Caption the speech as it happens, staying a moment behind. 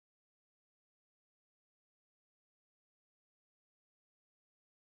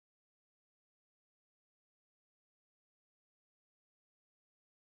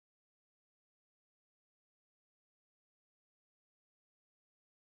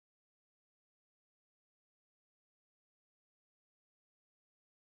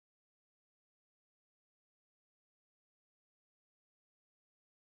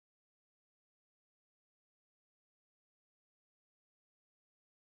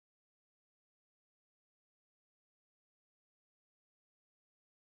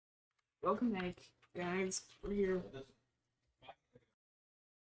Welcome back, guys. We're here.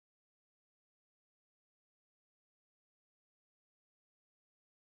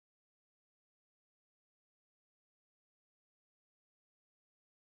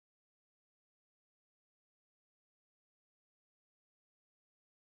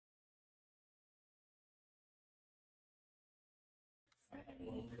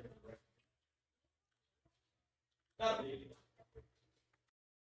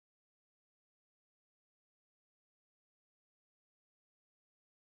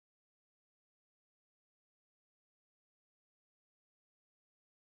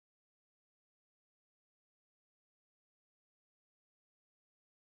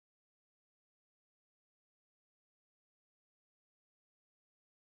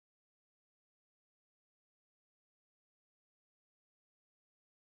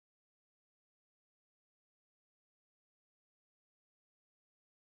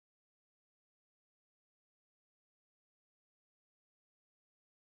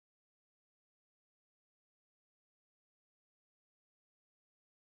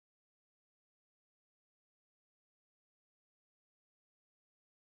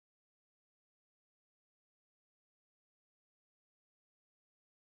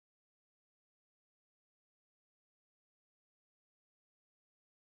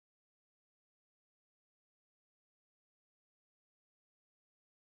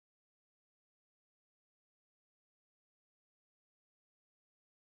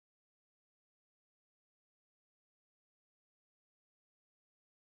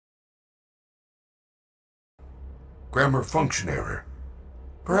 Grammar function error.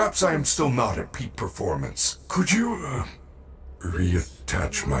 Perhaps I am still not at peak performance. Could you,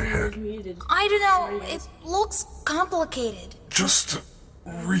 reattach my head? I don't know, it looks complicated. Just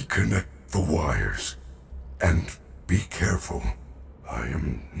reconnect the wires. And be careful. I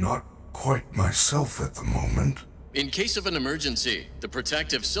am not quite myself at the moment. In case of an emergency, the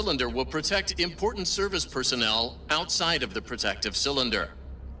protective cylinder will protect important service personnel outside of the protective cylinder.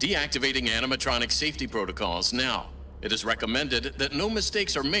 Deactivating animatronic safety protocols now. It is recommended that no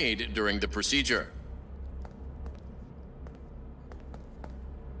mistakes are made during the procedure.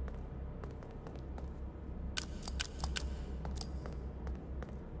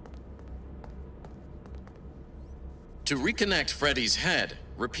 To reconnect Freddy's head,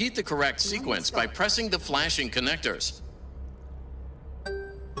 repeat the correct sequence by pressing the flashing connectors.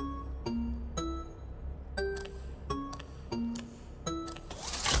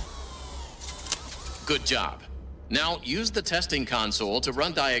 Good job. Now use the testing console to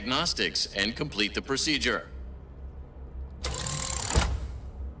run diagnostics and complete the procedure.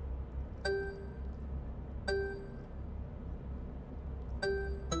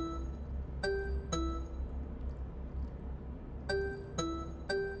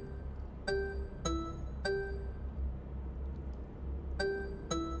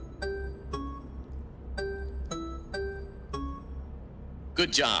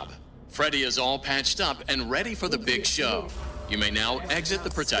 Good job. Freddy is all patched up and ready for the big show. You may now exit the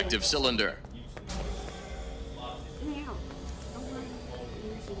protective cylinder.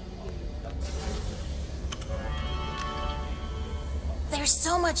 There's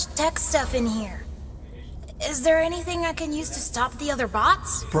so much tech stuff in here. Is there anything I can use to stop the other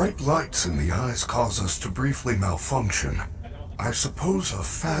bots? Bright lights in the eyes cause us to briefly malfunction. I suppose a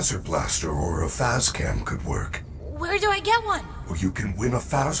phaser blaster or a phascam could work. Where do I get one? Or you can win a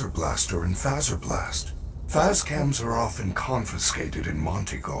phaser blaster in Phaser Blast. Phascams are often confiscated in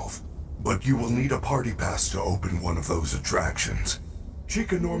Monte Golf, but you will need a party pass to open one of those attractions.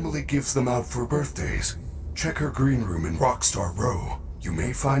 Chica normally gives them out for birthdays. Check her green room in Rockstar Row. You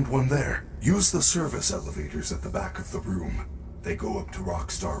may find one there. Use the service elevators at the back of the room. They go up to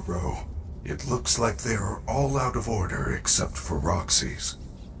Rockstar Row. It looks like they are all out of order except for Roxy's.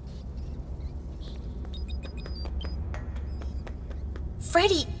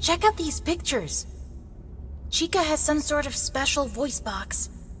 Freddy, check out these pictures. Chica has some sort of special voice box.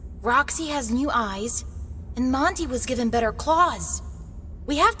 Roxy has new eyes. And Monty was given better claws.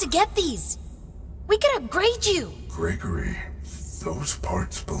 We have to get these. We can upgrade you. Gregory, those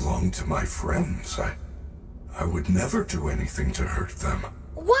parts belong to my friends. I would never do anything to hurt them.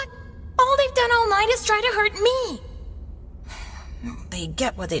 What? All they've done all night is try to hurt me. They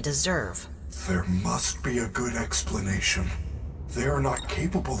get what they deserve. There must be a good explanation. They are not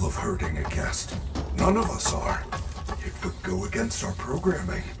capable of hurting a guest. None of us are. It would go against our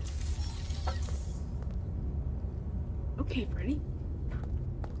programming. Okay, Freddy.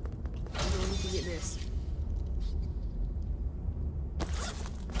 I'm going to get this.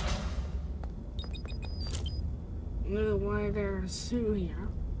 I'm gonna wire their suit here.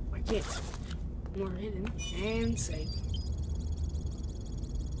 Like get more hidden and save.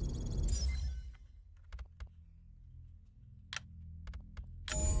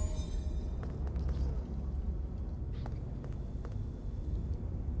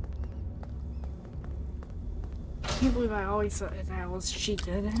 I can't believe I always thought that was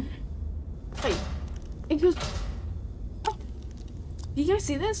Chica. Wait, it goes. Oh, do you guys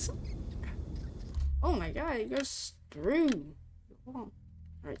see this? Oh my god, it goes through the wall.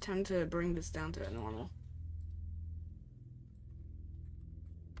 Alright, time to bring this down to normal.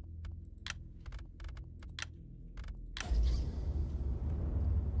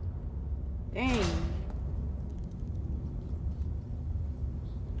 Dang.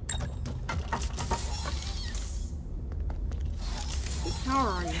 What power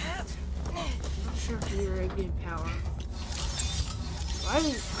are you at? I'm not sure if you're a good power.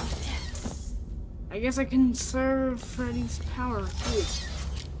 I guess I can serve Freddy's power too.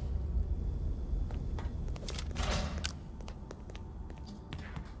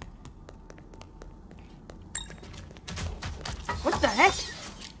 What the heck?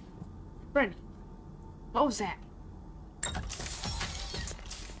 Freddy, what was that?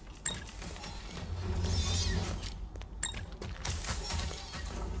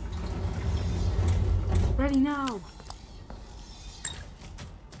 Freddy, no!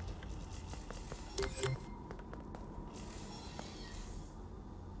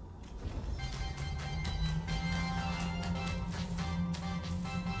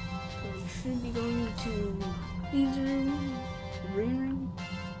 Should be going to these room, green room.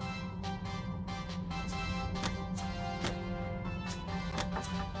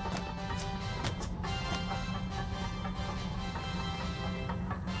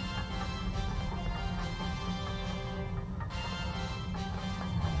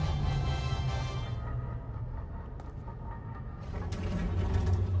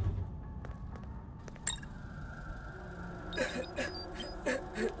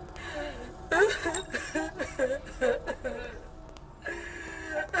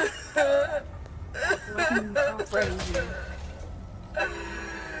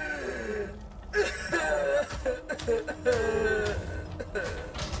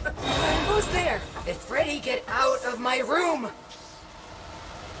 Who's there? It's Freddy. Get out of my room!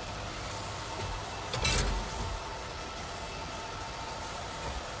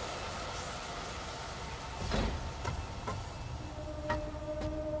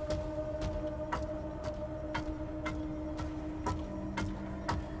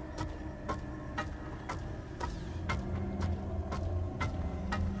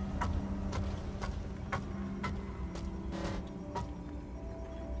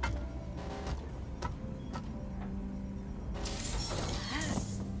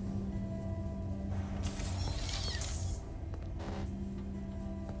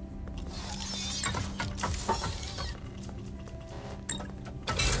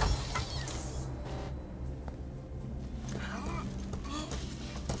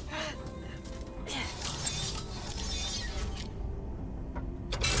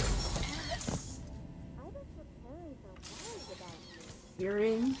 You're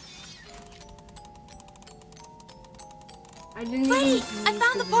in. I didn't Freddy, even I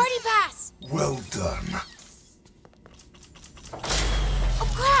found the party pass! Well done.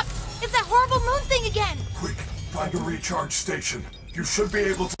 Oh crap! It's that horrible moon thing again! Quick, find a recharge station. You should be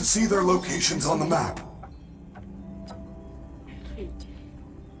able to see their locations on the map.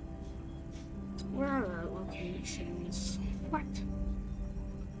 Where are the locations? What?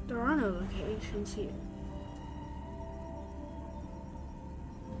 There are no locations here.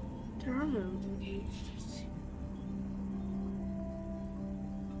 There are no locations.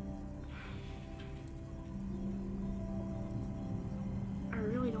 I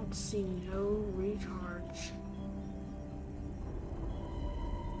really don't see no recharge.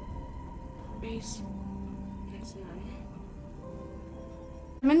 Base. There's none.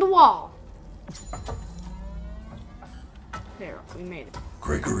 I'm in the wall. There, we made it.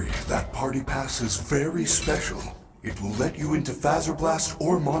 Gregory, that party pass is very special. It will let you into Phaser Blast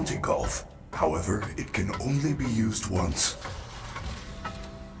or Monty Golf. However, it can only be used once.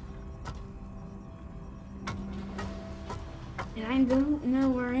 And I don't know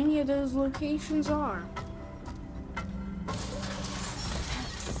where any of those locations are.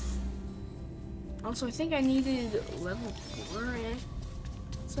 Also, I think I needed level 4 in.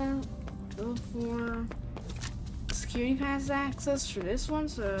 So, level 4 security pass access for this one,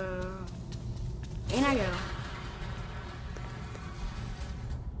 so in I go.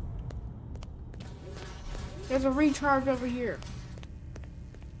 There's a recharge over here.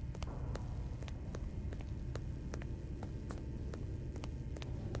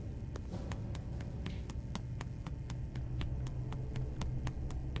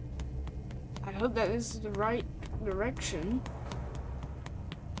 hope that this is the right direction.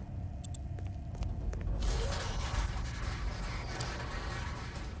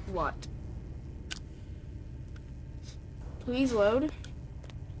 What? Please load.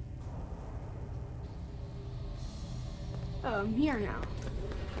 Oh, I'm here now.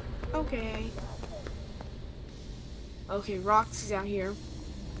 Okay. Okay, Roxy's out here.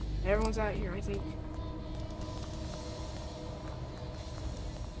 Everyone's out here, I think.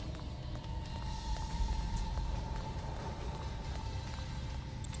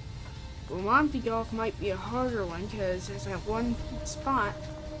 Well, Monty Golf might be a harder one because there's that one spot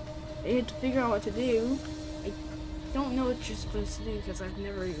they had to figure out what to do. I don't know what you're supposed to do because I've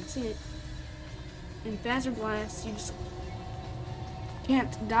never even seen it. In Phaser Blast, you just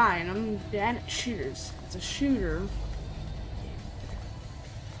can't die, and I'm bad at shooters. It's a shooter.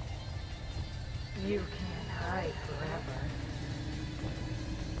 You can't hide forever.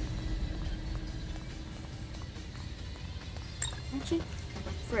 Actually,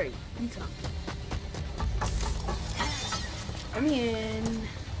 Freddy, you come. Let me in.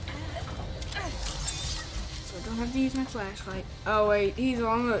 So I don't have to use my flashlight. Oh wait, he's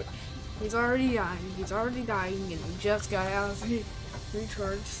already dying. He's already dying, and he just got out of the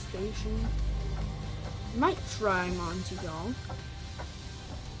recharge station. Might try Monty Golf.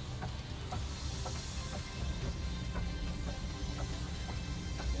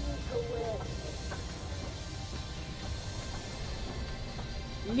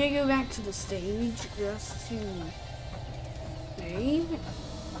 I'm gonna go back to the stage just to save,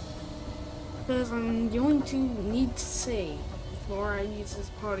 because I'm going to need to save before I use this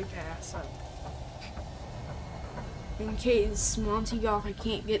party pass up. In case Monty Golf I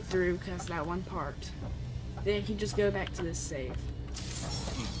can't get through because of that one part. Then I can just go back to this save.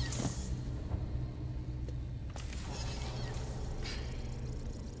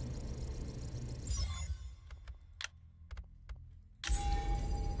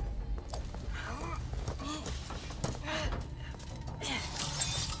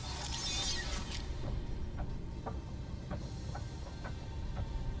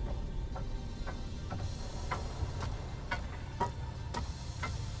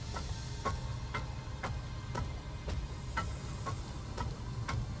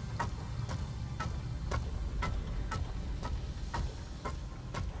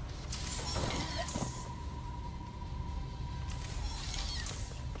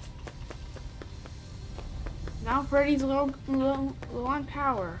 Now Freddy's low on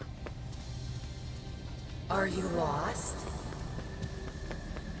power. Are you lost?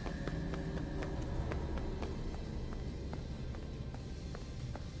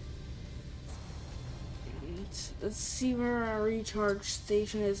 Let's see where our recharge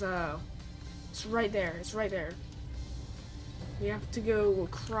station is. It's right there. It's right there. We have to go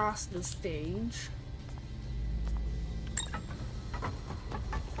across the stage.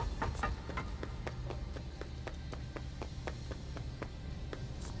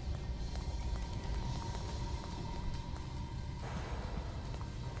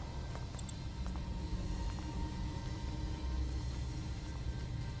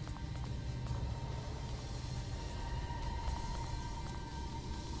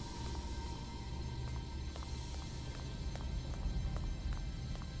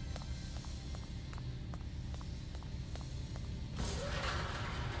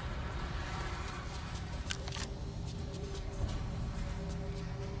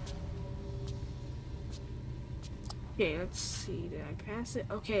 Okay, let's see. Did I pass it?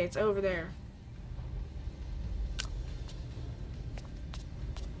 Okay, it's over there.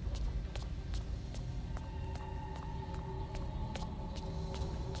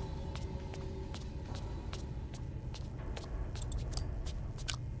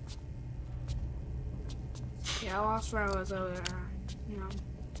 Yeah, I lost where I was over there. You know.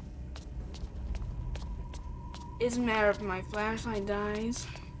 It doesn't matter if my flashlight dies.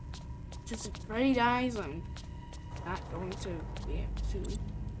 Just if Freddy dies, I'm not going to be able to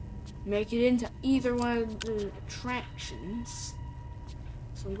make it into either one of the attractions.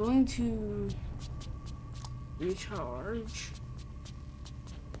 So I'm going to recharge.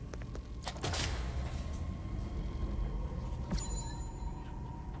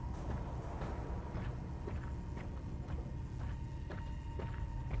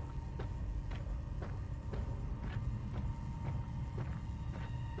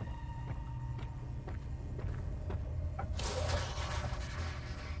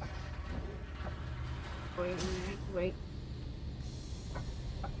 Wait a minute, wait.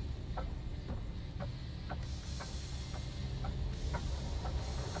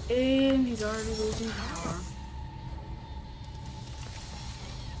 And he's already losing power.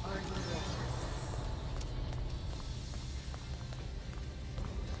 Are you lost?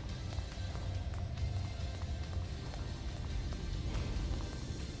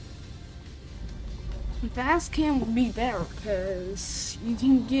 fast cam would be better because you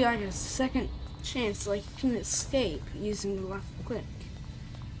can get like a second chance, like you can escape using the left click.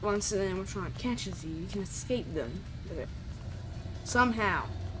 Once an animatronic catches you, you can escape them with it. Somehow.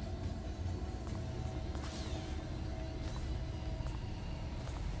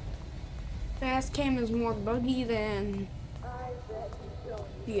 Fast cam is more buggy than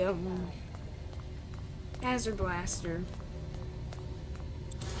the Hazard Blaster.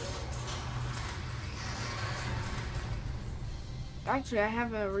 Actually, I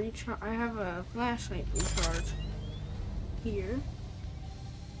have a flashlight recharge here.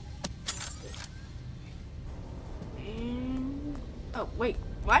 And oh wait,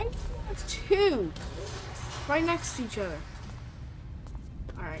 why? That's two right next to each other.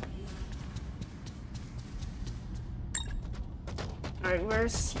 All right. Alright,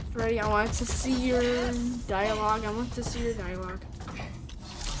 where's Freddy? I want to see your dialogue.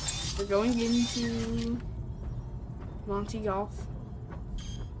 We're going into Monty Golf.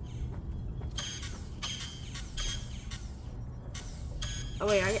 Oh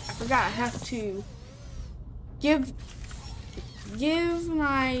wait, I forgot. I have to give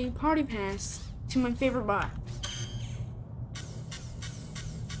my party pass to my favorite bot.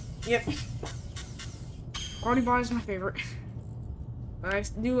 Yep. Party bot is my favorite. I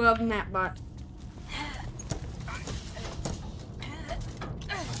do love that bot.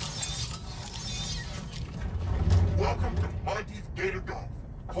 Welcome to Monty's Gator Golf,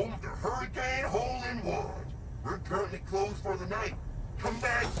 home of the Hurricane Hole-in-One. We're currently closed for the night. Come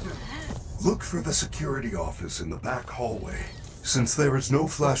back soon. Look for the security office in the back hallway. Since there is no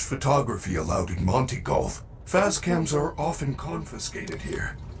flash photography allowed in Monty Golf, fast cams are often confiscated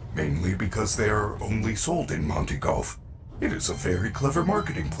here, mainly because they are only sold in Monty Golf. It is a very clever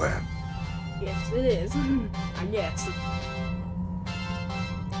marketing plan. Yes, it is. I guess.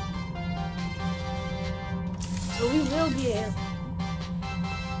 So we will get.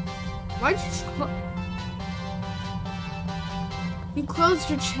 Why'd you just You closed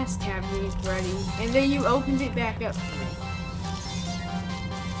your chest cabinet, Freddy, and then you opened it back up for me.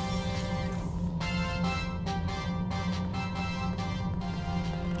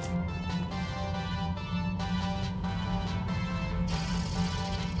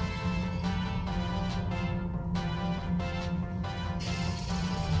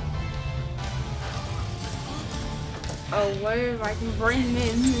 Oh, what if I can bring him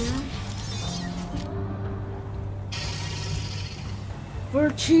in here?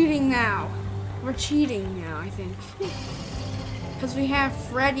 We're cheating now. I think. Because we have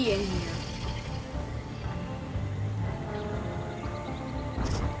Freddy in here.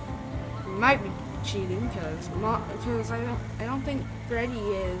 We might be cheating because I don't think Freddy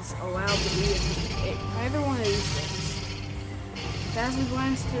is allowed to be in either one of these things. Dazzle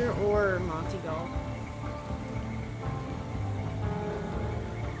Blaster or Monty Golf.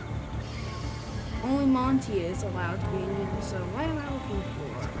 Only Monty is allowed to be in here, so what am I looking for?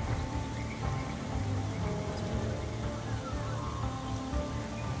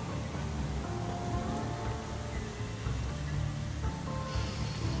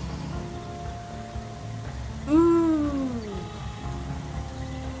 Ooh!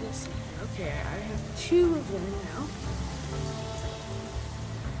 Listen, okay, I have two of them now.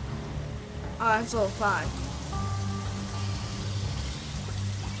 Oh, that's all 5.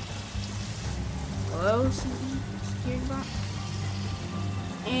 Hello, security bot.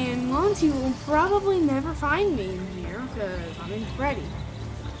 And Monty will probably never find me in here because I'm in Freddy.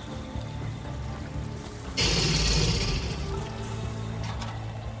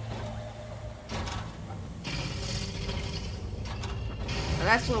 So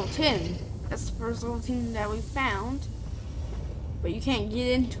that's level 10. That's the first level 10 that we found. But you can't get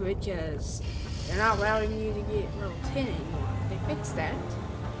into it because they're not allowing you to get level 10 anymore. They fixed that.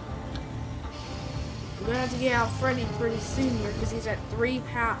 We're gonna have to get out Freddy pretty soon here because he's at 3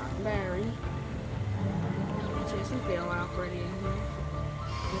 power battery. Actually, I think they allow Freddy in here.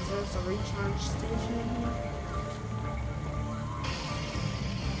 Because there's a recharge station in here.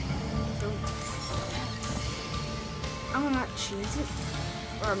 So, I'm gonna not cheese it.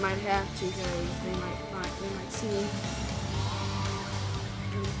 Or I might have to because they might see me.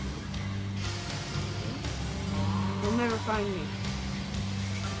 They'll never find me.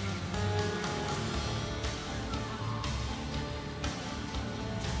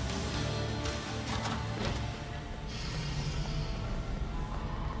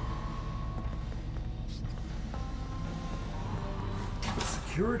 The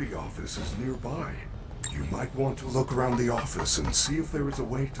security office is nearby. You might want to look around the office and see if there is a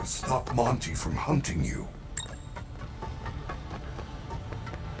way to stop Monty from hunting you.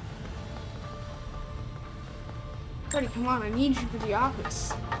 Freddy, come on, I need you for the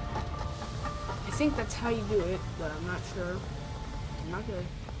office. I think that's how you do it, but I'm not sure. I'm not good.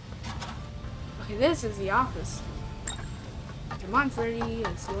 Okay, this is the office. Come on, Freddy,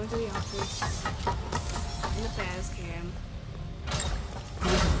 let's go into the office. In the fast cam.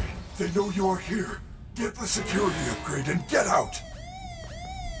 Gregory, they know you're here. Get the security upgrade and get out!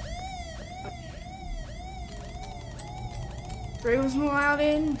 Freddy wasn't allowed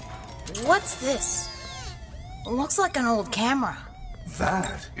in. What's this? Looks like an old camera.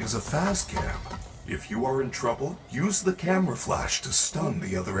 That is a fast cam. If you are in trouble, use the camera flash to stun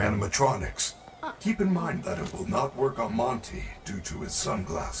the other animatronics. Keep in mind that it will not work on Monty due to his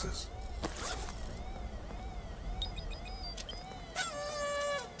sunglasses.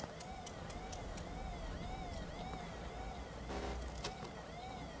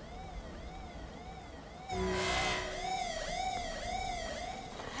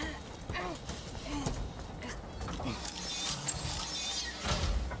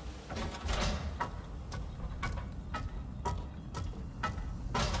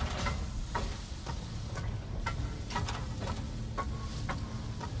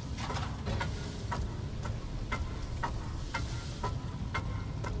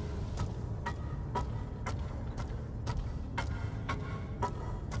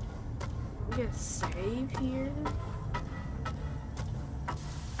 We get save here.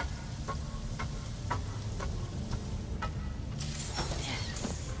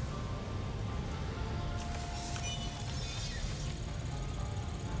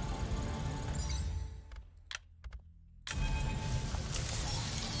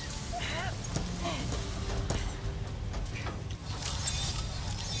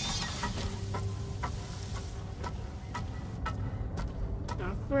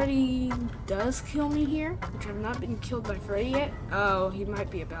 Freddy does kill me here, which I've not been killed by Freddy yet. Oh, he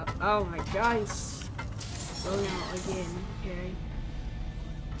might be about. Oh my god, he's going out again. Okay.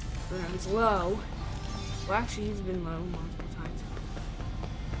 He's low. Well, actually, he's been low multiple times.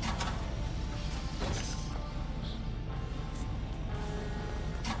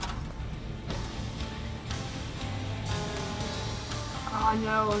 Oh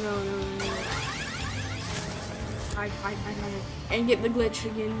no. I and get the glitch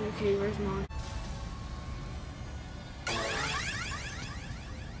again. Okay, where's mine?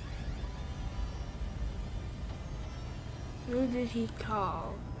 Who did he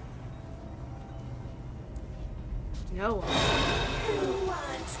call? No one. Who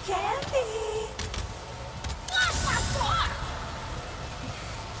wants candy?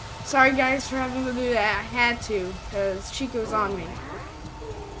 Sorry guys for having to do that. I had to, because Chico's on me.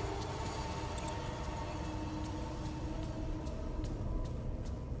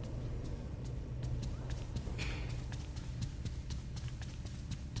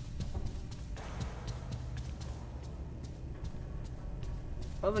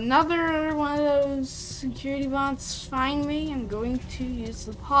 Well, if another one of those security bots find me, I'm going to use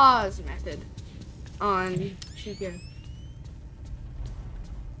the pause method on Chico.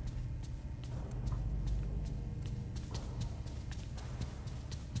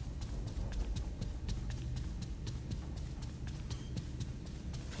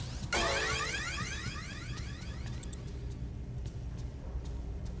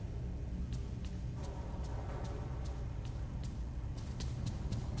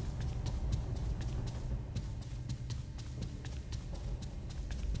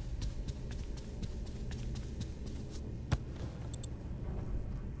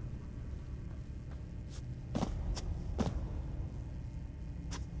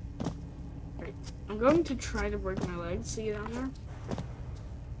 I'm going to try to break my legs to get on there.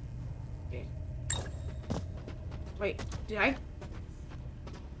 Okay. Wait, did I?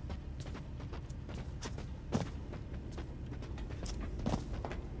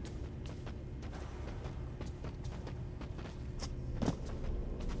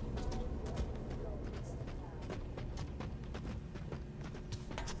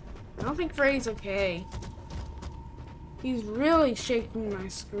 I don't think Freddy's okay. He's really shaking my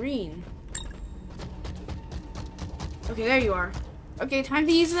screen. Okay, there you are. Okay, time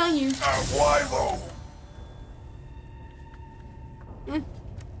to use it on you. Why though? If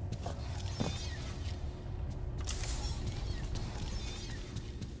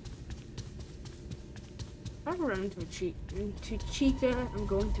I run into Chica, I'm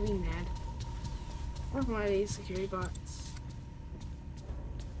going to be mad. Or one of these security bots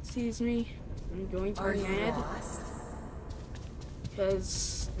sees me, I'm going to be mad.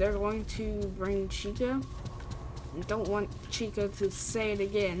 Because they're going to bring Chica. I don't want Chica to say it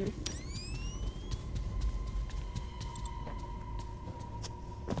again.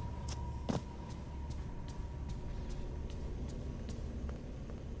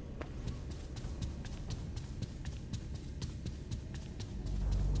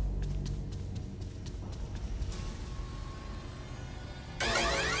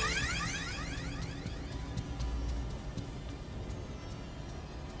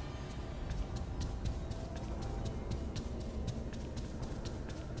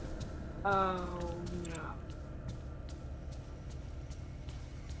 Oh no.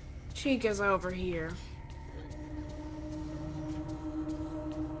 Chica's over here.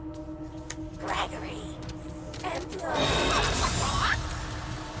 Gregory. If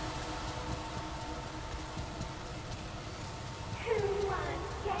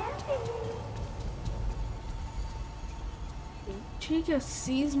Chica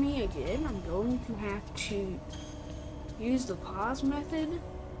sees me again, I'm going to have to use the pause method.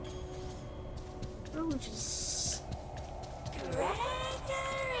 Which is Gregory.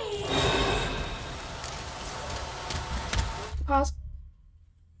 pause.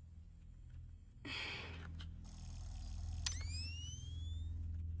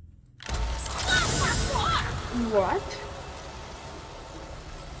 What?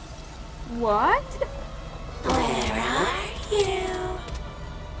 What? Where are you?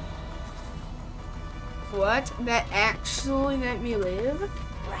 What? That actually let me live?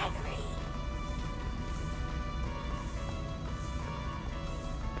 Gregory.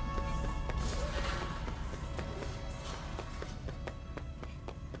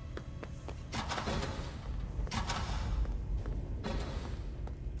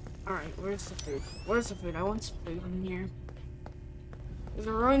 Alright, where's the food? Where's the food? I want some food in here. Is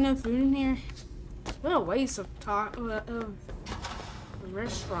there really no food in here? What a waste of the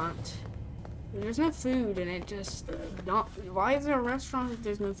restaurant. There's no food and it just don't. Why is there a restaurant if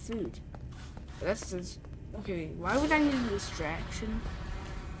there's no food? That's just okay. Why would I need a distraction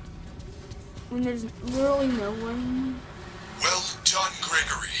when there's literally no one? Well done,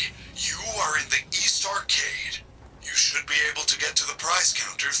 Gregory. You are in the East Arcade. You should be able to get to the prize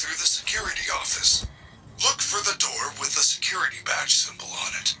counter through the security office. Look for the door with the security badge symbol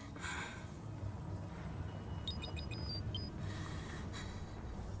on it.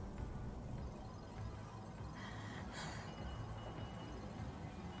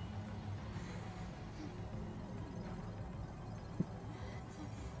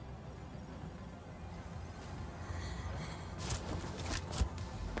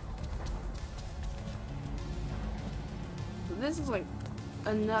 This is like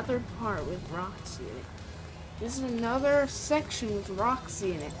another part with Roxy in it. This is another section with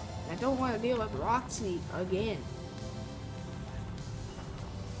Roxy in it. I don't want to deal with Roxy again.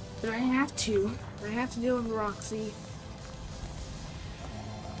 But I have to. I have to deal with Roxy.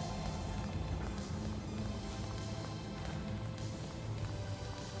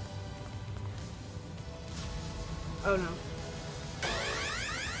 Oh no.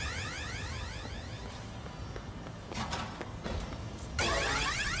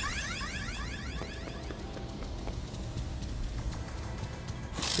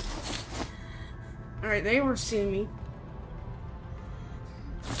 Alright, they were seeing me.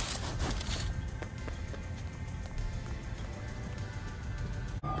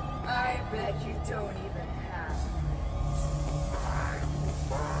 I bet you don't even have.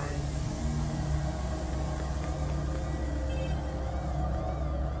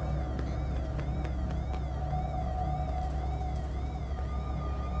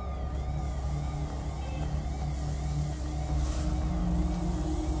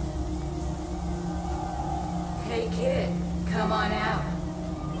 Hey kid, come on out.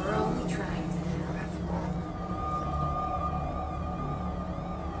 We're only trying to help.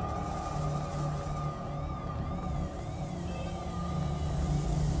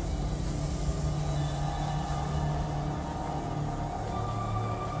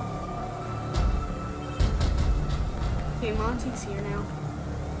 Okay, Monty's here now.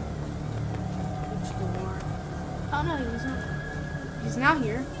 Which door? Oh no, he's not. He's now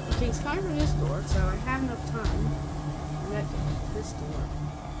here. Okay, he's coming from this door, so I have enough time to get this door.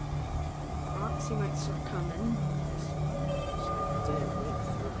 Roxy might start coming.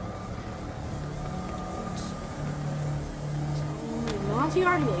 Did Monty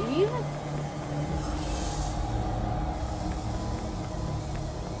already leave?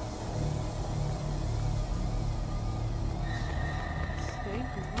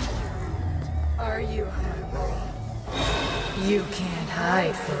 Are you hungry? You can't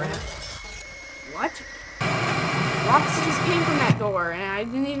hide forever. What? Roxy just came from that door, and I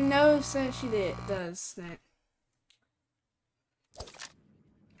didn't even notice that she does that.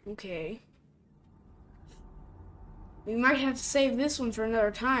 Okay. We might have to save this one for another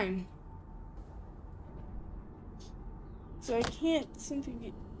time. So I can't seem to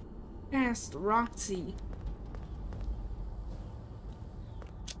get past Roxy.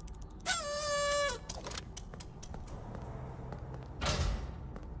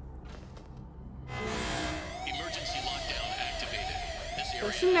 Emergency lockdown activated. This area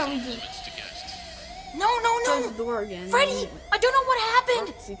Assume that we is off just limits to guests. No, no, close no! the door again. Freddy, a don't know what happened.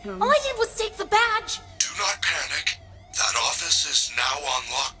 Roxy comes. All I did was take the badge. Do not panic. That office is now on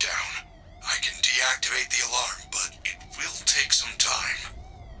lockdown. I can deactivate the alarm, but it will take some time.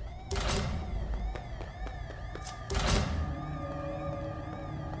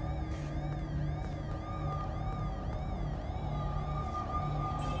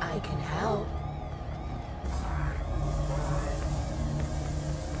 I can help.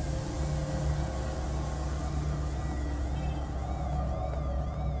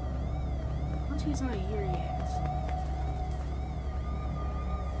 Monty's not here yet.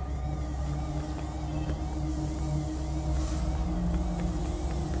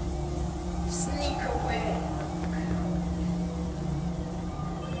 Sneak away.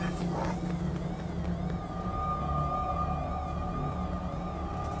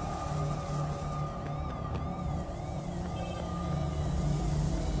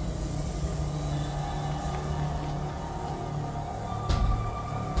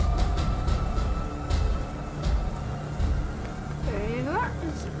 Okay,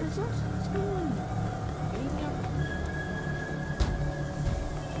 is that someone getting up?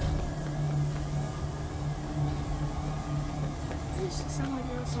 This sound like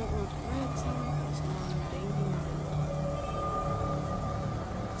there's something red sound like someone banging on the wall.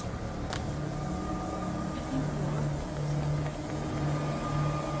 I think what?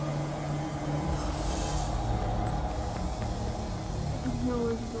 I don't know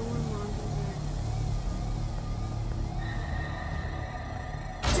what's going on there.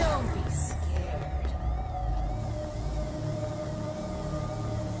 Don't be scared.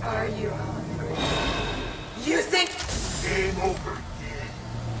 Are you hungry? You think Game over.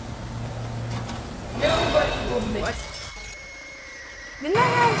 nobody will make Didn't I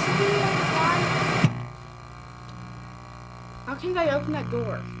have something on the fly? How can I open that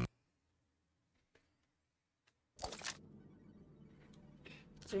door?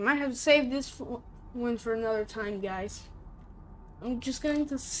 So we might have to save this one for another time, guys. I'm just going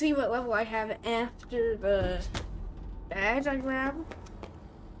to see what level I have after the badge I grab.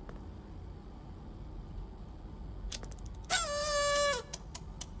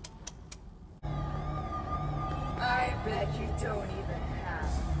 I bet you don't even have.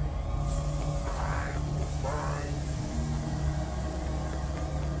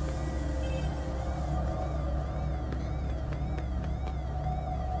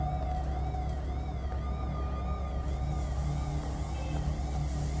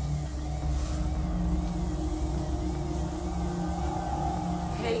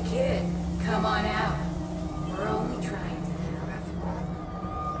 Hey kid, come on out. We're only trying to help.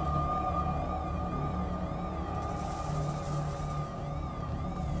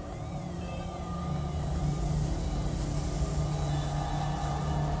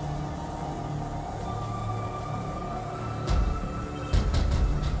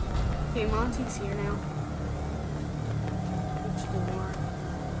 Okay, Monty's here now. Which door?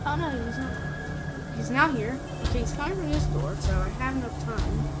 Oh no, he's not. He's now here. Okay, he's coming from this door, so I have enough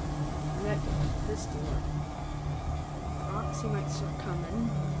time. And that this door. Roxy might start coming.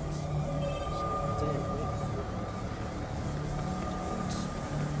 So I did wait for.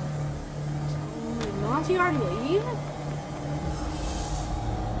 Did Monty already leave?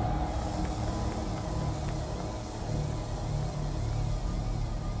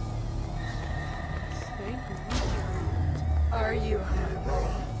 Are you hungry?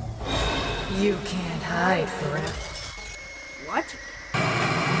 You can't hide forever. What?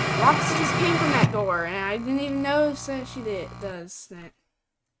 Roxy just came from that door, and I didn't even notice that she does that.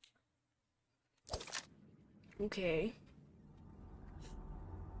 Okay.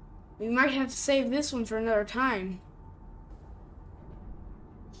 We might have to save this one for another time.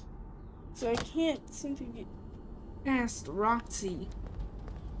 So I can't seem to get past Roxy.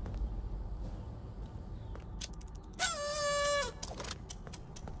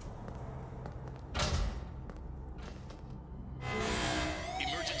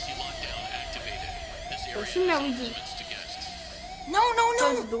 Emergency lockdown activated. This area Assume that we is off just limits to guests. No,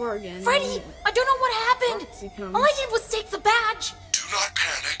 close no, the door again. Freddy, I don't know what happened. Roxy comes. All I did was take the badge. Do not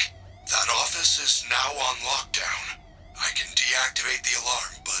panic. That office is now on lockdown. I can deactivate the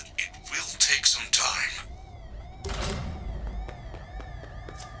alarm, but it will take some time.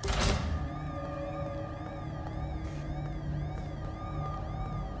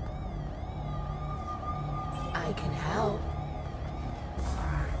 I can help.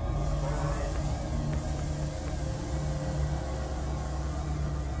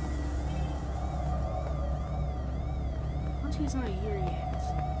 Monty's not here yet.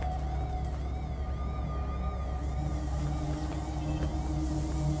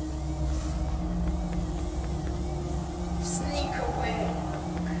 Sneak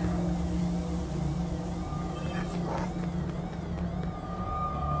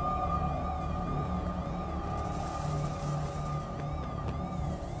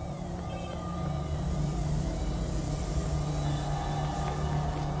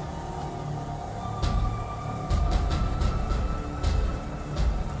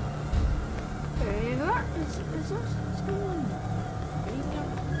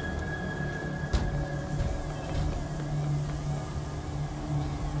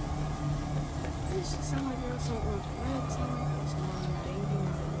does it sound like there's some red sound? There's one dinging.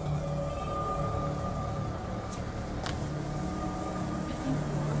 I think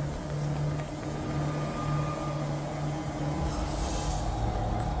more.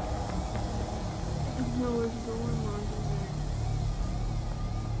 I don't know where to go in Monty's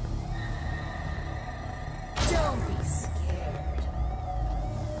Don't be scared.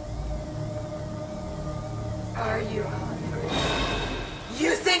 Are you hungry?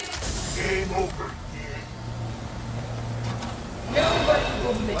 You think Game over. nobody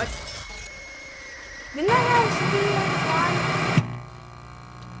will make What? Didn't I have something on the fly?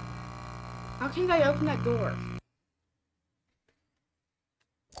 How can I open that door?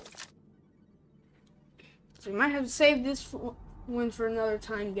 So we might have to save this one for another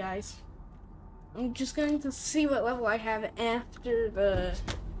time, guys. I'm just going to see what level I have after the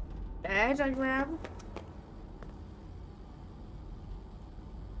badge I grab.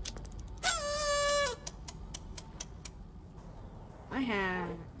 I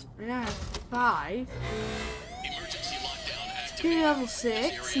now have 5. Emergency lockdown Be activated. level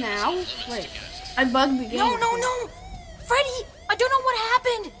 6 now. Wait, I bugged the game. No, no, no! Freddy, I don't know what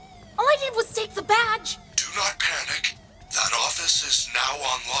happened. All I did was take the badge. Do not panic. That office is now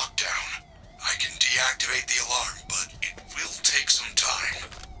on lockdown. I can deactivate the alarm, but it will take some time.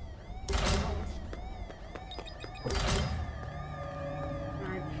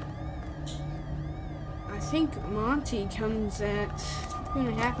 Alright. I think Monty comes at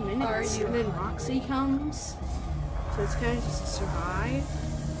 2.5 minutes, Are you and then Roxy comes. So it's kind of just a survive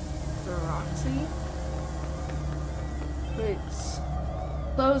for Roxy. But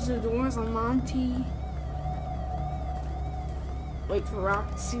close the doors on Monty. Wait for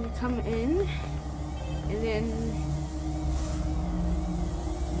Roxy to come in, and then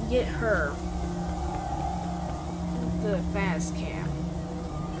get her with the fast cam.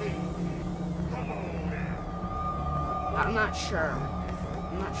 I'm not sure.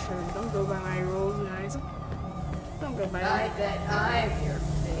 I'm not sure. Don't go by my rules, guys. Don't go by I them. bet I'm your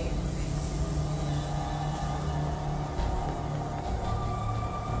favorite.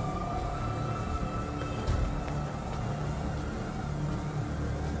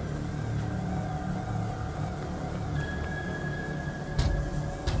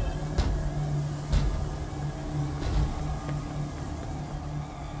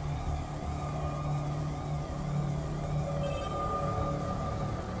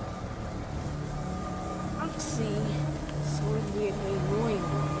 Roxy. So weirdly annoying.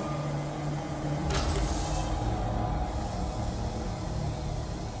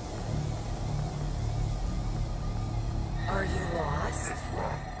 Are you lost?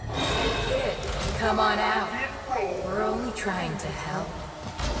 Hey kid, come on out. We're only trying to help.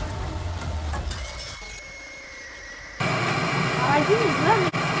 I didn't let me.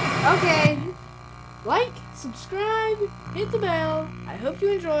 Okay. Like, subscribe, hit the bell. I hope you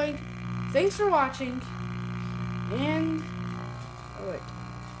enjoyed. Thanks for watching. And oh wait.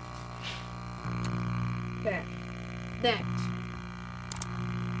 That.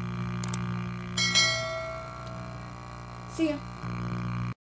 See ya.